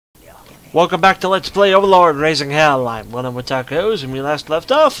Welcome back to Let's Play Overlord Raising Hell. I'm one of Tacos, and we last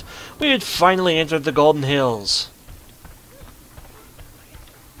left off, we had finally entered the Golden Hills.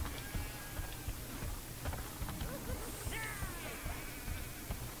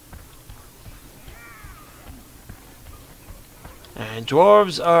 And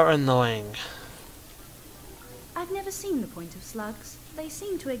dwarves are annoying. I've never seen the point of slugs. They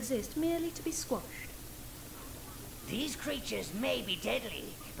seem to exist merely to be squashed. These creatures may be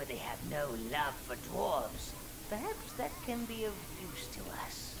deadly, but they have no love for dwarves. Perhaps that can be of use to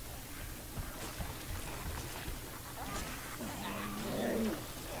us.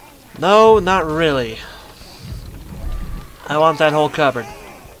 No, not really. I want that whole cupboard.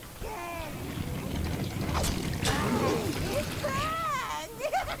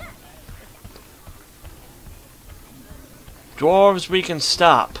 Dwarves, we can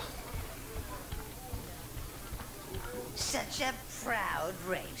stop. Such a proud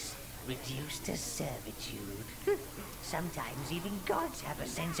race, reduced to servitude. Sometimes even gods have a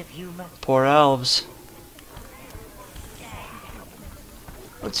sense of humor. Poor elves.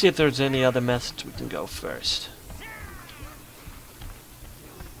 Let's see if there's any other methods we can go first.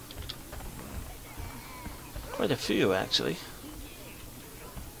 Quite a few, actually.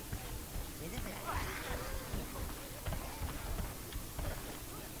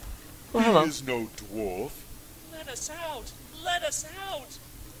 Well, hello. He is no dwarf. Let us out! Let us out!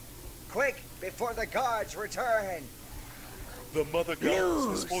 Quick, before the guards return! The Mother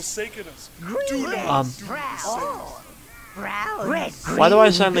Goddess has forsaken us. Green, Do not brown, brown, red, Why do I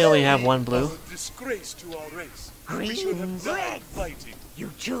suddenly only have one blue? a disgrace to our race. We green, should have died red. fighting.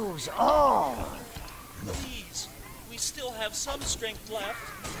 You choose all. Please, we still have some strength left.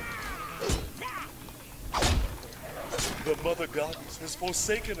 The Mother Goddess has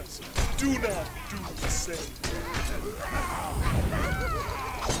forsaken us. Do not do the same.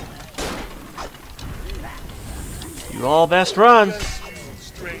 You all best run. Bless you,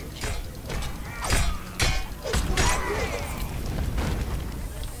 stranger.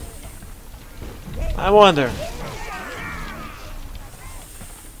 I wonder.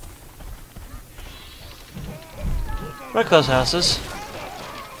 Right close houses.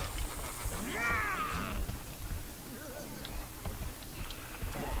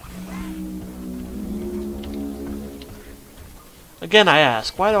 Again, I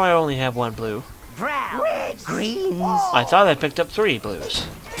ask, why do I only have one blue? Brown, red, greens. I thought I picked up 3 blues.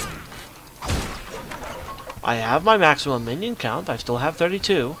 I have my maximum minion count. I still have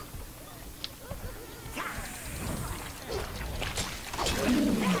 32.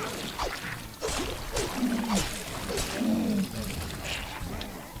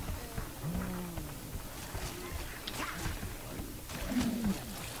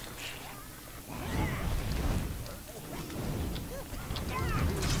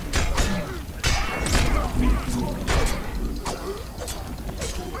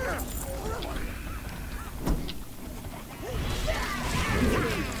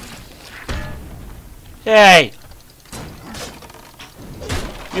 Hey!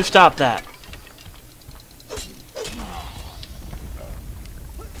 You stop that.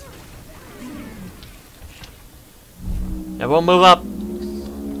 Everyone move up.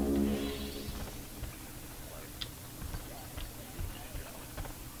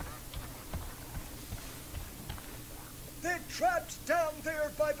 They're trapped down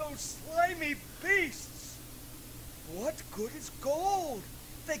there by those slimy beasts! What good is gold?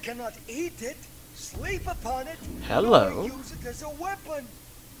 They cannot eat it, sleep upon it, Hello. or use it as a weapon.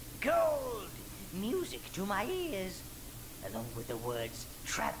 Gold, music to my ears, along with the words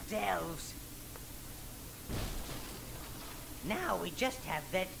trapped elves. Now we just have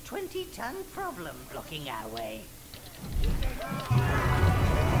that 20-ton problem blocking our way.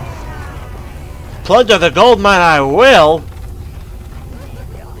 Plunder the gold mine, I will.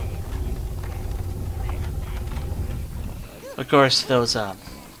 Of course, those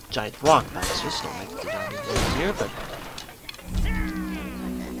giant rock monsters don't make the job easier, but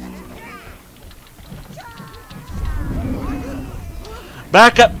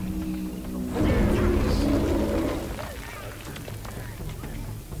back up.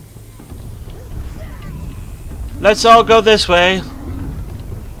 Let's all go this way.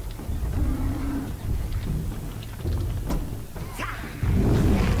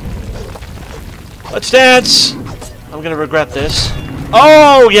 Let's dance! I'm gonna regret this.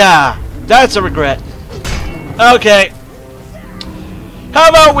 Oh, yeah! That's a regret. Okay. How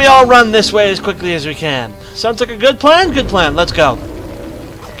about we all run this way as quickly as we can? Sounds like a good plan? Good plan. Let's go.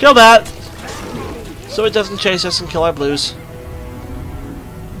 Kill that. So it doesn't chase us and kill our blues.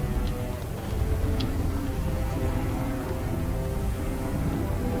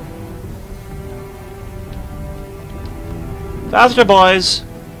 Faster, boys!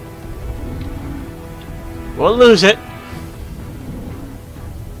 We'll lose it.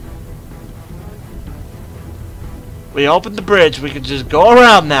 We opened the bridge. We can just go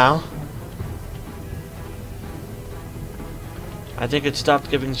around now. I think it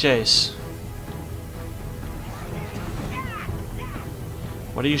stopped giving chase.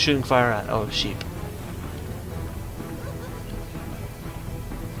 What are you shooting fire at? Oh, sheep.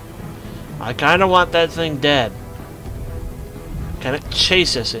 I kind of want that thing dead. Can it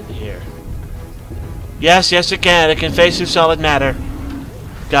chase us in here? Yes, yes it can. It can face through solid matter.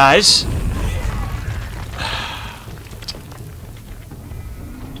 Guys.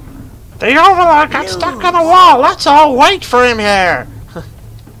 The Overlord got stuck on a wall. Let's all wait for him here.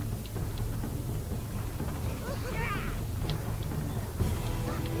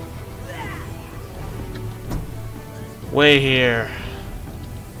 Way here.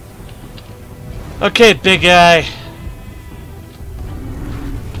 Okay, big guy.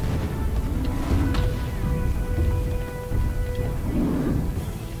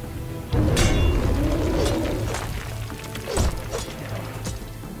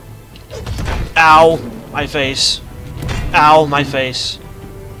 Ow, my face. Ow, my face.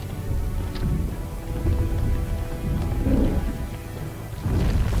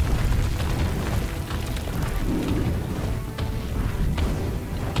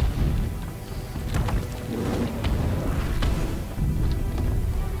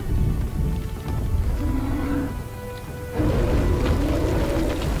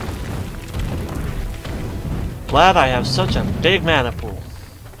 Glad I have such a big mana pool.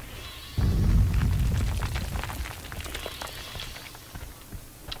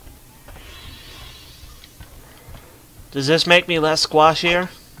 Does this make me less squashier?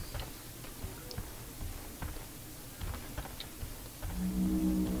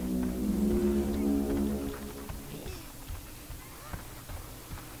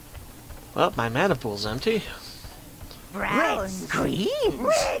 Well, my mana pool's empty. Browns, greens,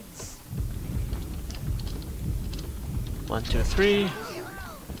 reds. 1, 2, 3.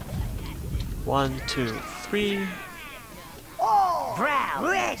 1, 2, 3. Brown,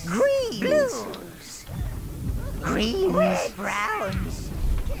 red, green, blues. Greens, red, browns.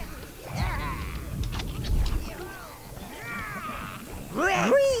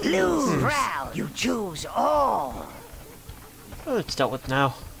 Red, green, blues, brown. You choose all. Oh, it's dealt with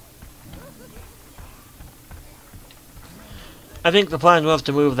now. I think the plan was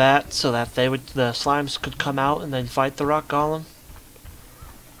to move that so that the slimes could come out and then fight the rock golem.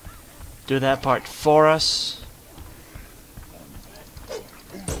 Do that part for us.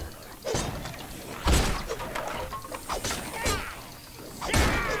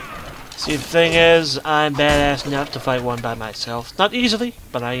 See, the thing is, I'm badass enough to fight one by myself. Not easily,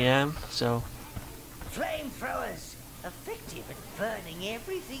 but I am, so. Flamethrowers, effective at burning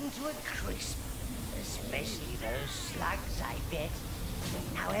everything to a crisp. Especially those slugs, I bet.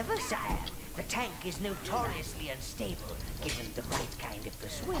 However, sire, the tank is notoriously unstable, given the right kind of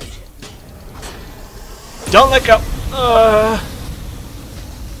persuasion. Don't let go!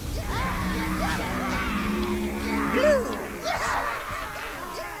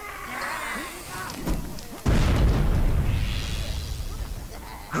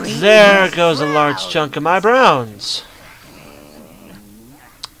 There goes a large chunk of my browns.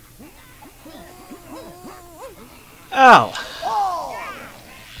 Ow!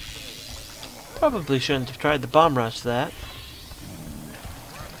 Probably shouldn't have tried the bomb rush to that.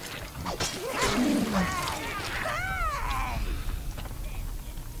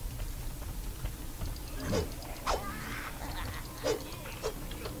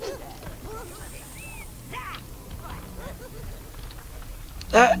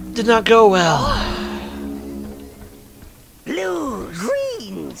 That did not go well. Blues,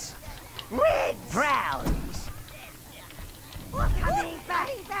 greens, red, browns. Coming back.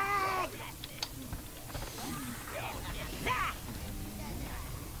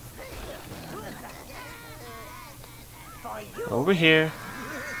 Over here.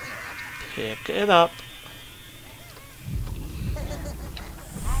 Pick it up.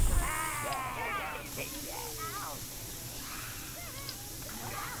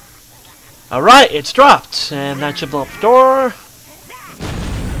 Alright, it's dropped. And that should blow up the door.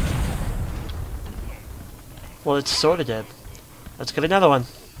 Well, it's sort of dead. Let's get another one.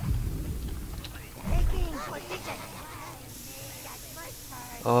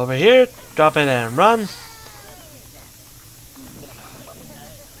 Over here. Drop it and run.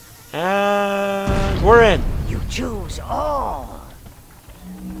 And we're in. You choose all.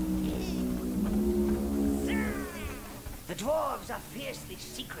 The dwarves are fiercely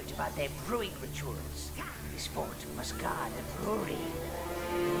secret about their brewing rituals. This fort must guard the brewery.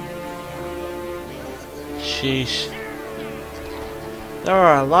 Sheesh. There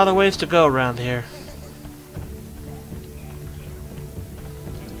are a lot of ways to go around here.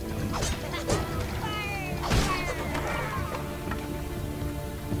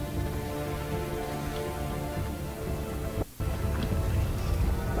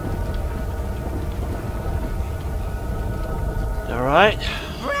 Alright.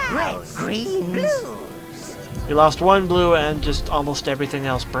 Red, green, blues. You lost one blue and just almost everything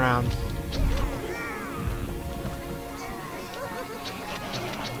else brown.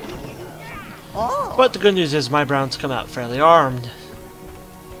 Oh, But the good news is my browns come out fairly armed.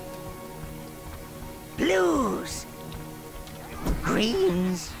 blues.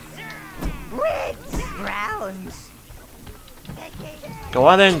 Greens. Reds. Browns. Go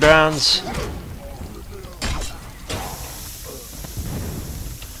on in, browns.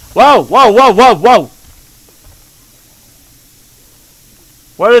 Whoa, whoa, whoa, whoa, whoa!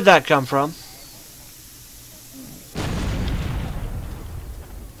 Where did that come from?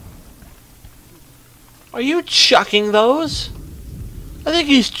 Are you chucking those? I think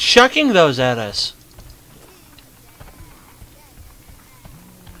he's chucking those at us.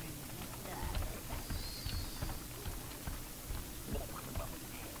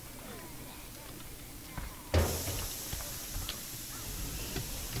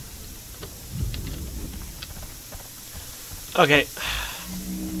 Okay.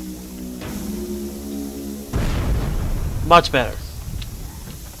 Much better.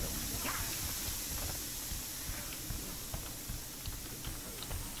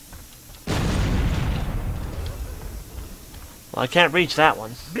 Well, I can't reach that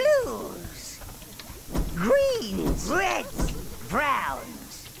one. Blues. Greens. Reds. Browns.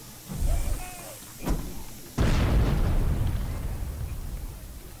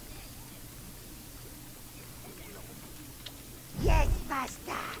 Yes,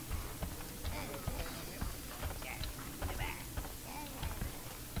 master.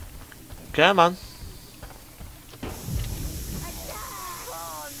 Come on.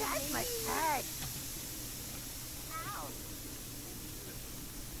 Oh, that must hurt.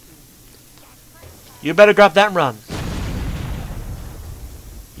 You better drop that and run.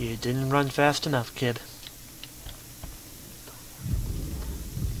 You didn't run fast enough, kid.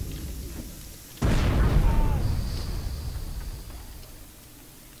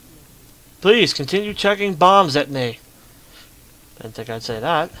 Please, continue chucking bombs at me. Didn't think I'd say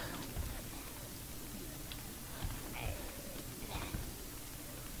that.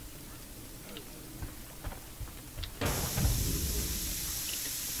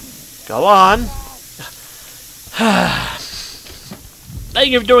 Go on. Now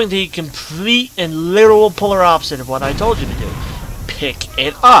you're doing the complete and literal polar opposite of what I told you to do. Pick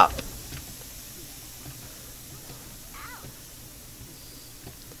it up.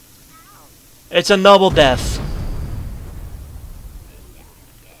 It's a noble death.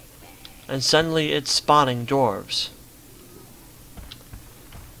 And suddenly it's spawning dwarves.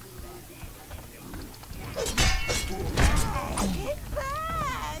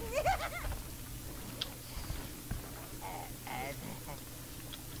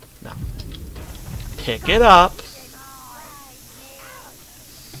 Now, pick it up.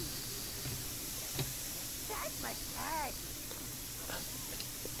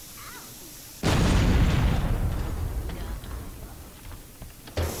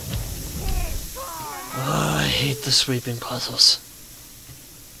 Oh, I hate the sweeping puzzles.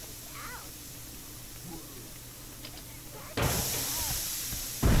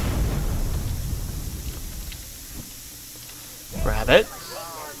 Grab it.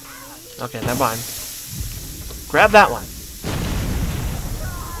 Okay, never mind. Grab that one.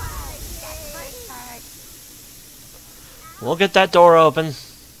 We'll get that door open.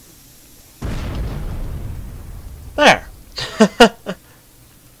 There.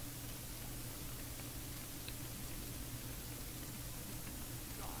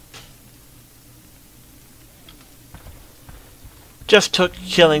 Just took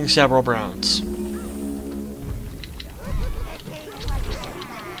killing several browns.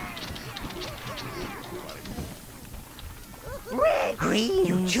 Red, green,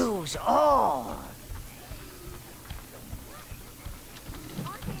 you choose all.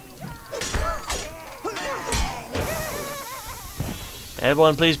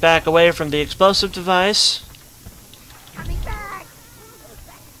 Everyone please back away from the explosive device. Coming back.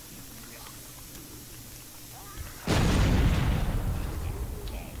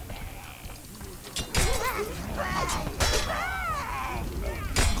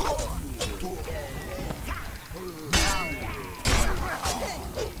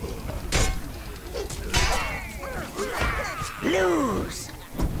 Blues,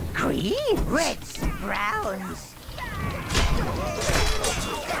 green, reds, browns.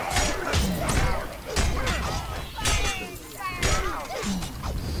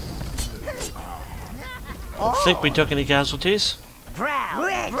 I think we took any casualties. Brown,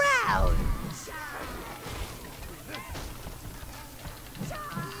 reds, browns.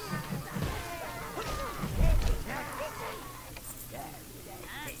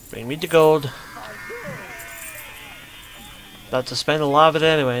 Bring me the gold. About to spend a lot of it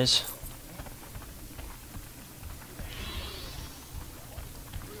anyways.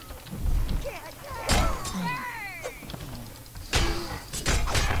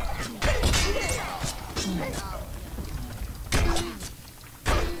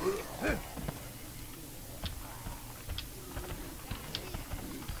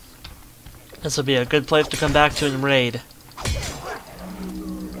 This will be a good place to come back to and raid.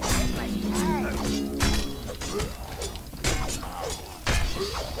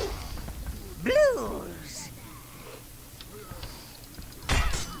 Blues.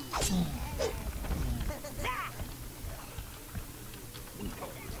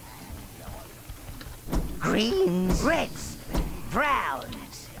 Greens, reds, browns.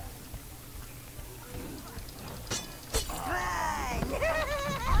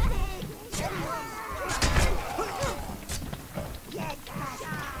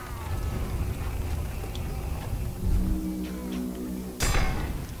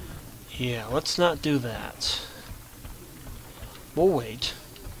 Yeah, let's not do that. We'll wait.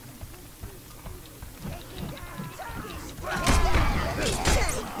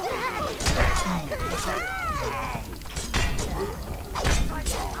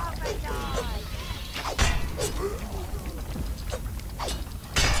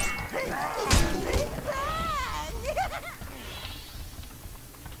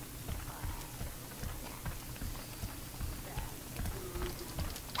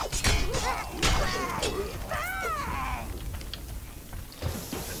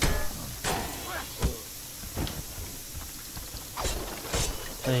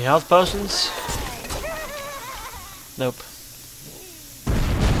 Any health potions? Nope.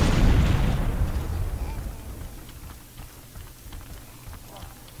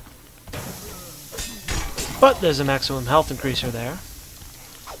 But there's a maximum health increaser there.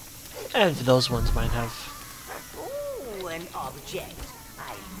 And those ones might have. Ooh, an object.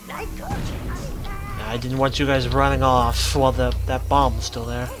 I like objects. I didn't want you guys running off while that bomb was still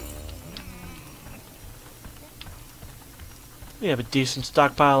there. We have a decent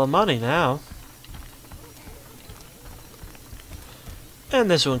stockpile of money now.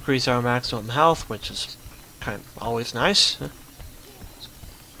 And this will increase our maximum health, which is kind of always nice.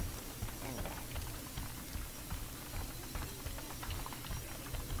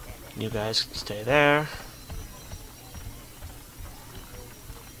 You guys can stay there.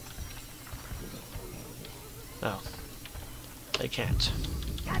 Oh. They can't.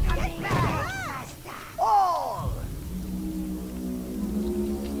 All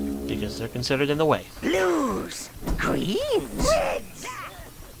Because they're considered in the way. blues, greens, reds.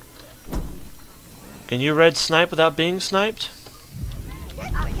 Can you red snipe without being sniped?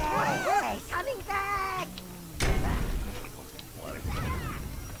 Okay, coming back.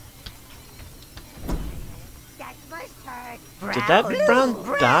 That must hurt. Did that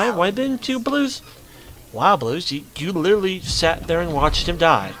brown die? Why didn't you blues? Wow, blues, you literally sat there and watched him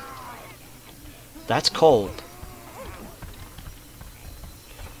die. That's cold.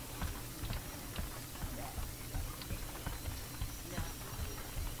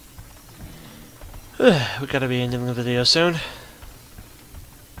 We gotta be ending the video soon.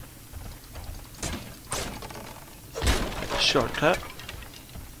 Shortcut.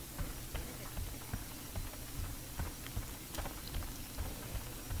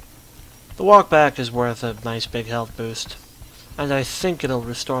 The walk back is worth a nice big health boost. And I think it'll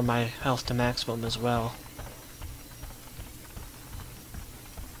restore my health to maximum as well.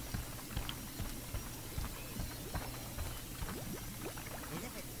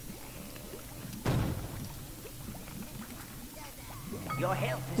 Your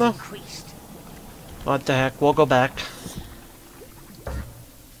health is No. increased. What the heck, we'll go back.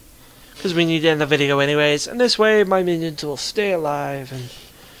 Because we need to end the video anyways, and this way my minions will stay alive, and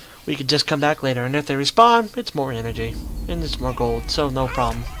we could just come back later, and if they respawn, it's more energy, and it's more gold, so no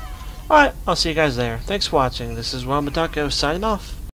problem. Alright, I'll see you guys there. Thanks for watching. This is Taco signing off.